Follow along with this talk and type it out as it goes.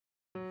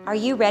Are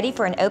you ready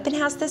for an open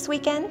house this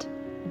weekend?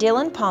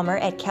 Dylan Palmer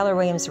at Keller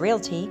Williams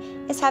Realty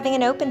is having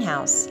an open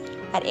house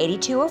at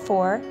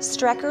 8204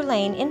 Streker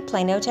Lane in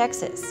Plano,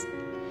 Texas.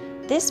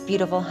 This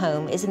beautiful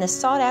home is in the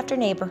sought-after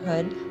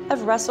neighborhood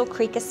of Russell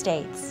Creek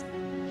Estates.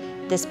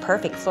 This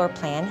perfect floor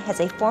plan has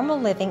a formal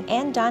living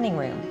and dining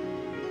room.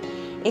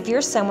 If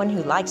you're someone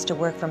who likes to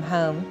work from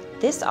home,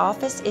 this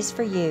office is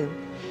for you.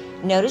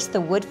 Notice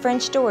the wood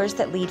French doors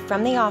that lead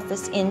from the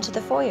office into the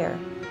foyer.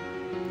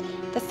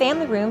 The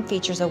family room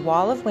features a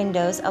wall of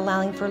windows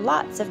allowing for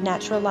lots of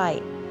natural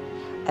light,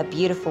 a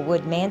beautiful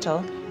wood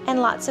mantel,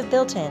 and lots of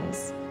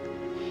built-ins.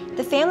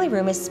 The family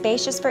room is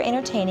spacious for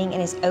entertaining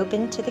and is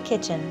open to the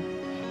kitchen.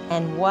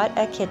 And what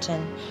a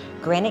kitchen!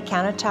 Granite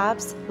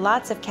countertops,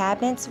 lots of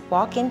cabinets,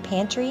 walk-in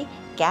pantry,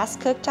 gas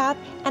cooktop,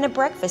 and a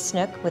breakfast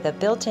nook with a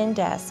built-in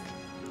desk.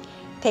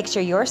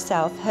 Picture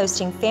yourself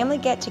hosting family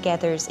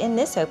get-togethers in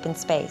this open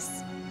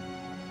space.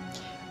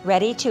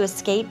 Ready to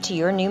escape to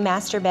your new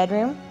master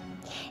bedroom?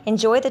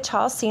 Enjoy the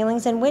tall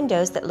ceilings and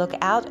windows that look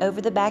out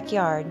over the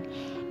backyard,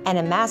 and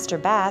a master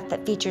bath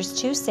that features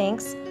 2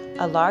 sinks,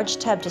 a large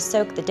tub to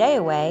soak the day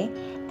away,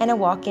 and a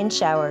walk-in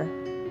shower.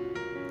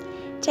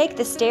 Take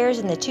the stairs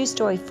in the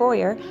 2-story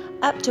foyer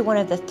up to one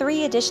of the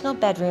 3 additional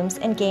bedrooms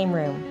and game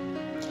room.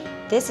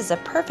 This is a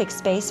perfect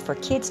space for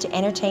kids to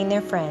entertain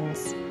their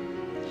friends.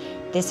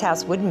 This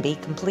house wouldn't be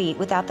complete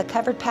without the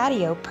covered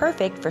patio,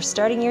 perfect for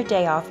starting your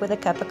day off with a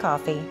cup of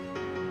coffee.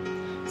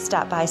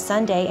 Stop by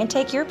Sunday and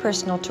take your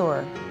personal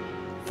tour.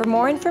 For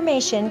more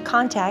information,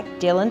 contact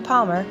Dylan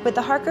Palmer with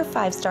the Harker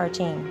 5-Star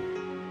team.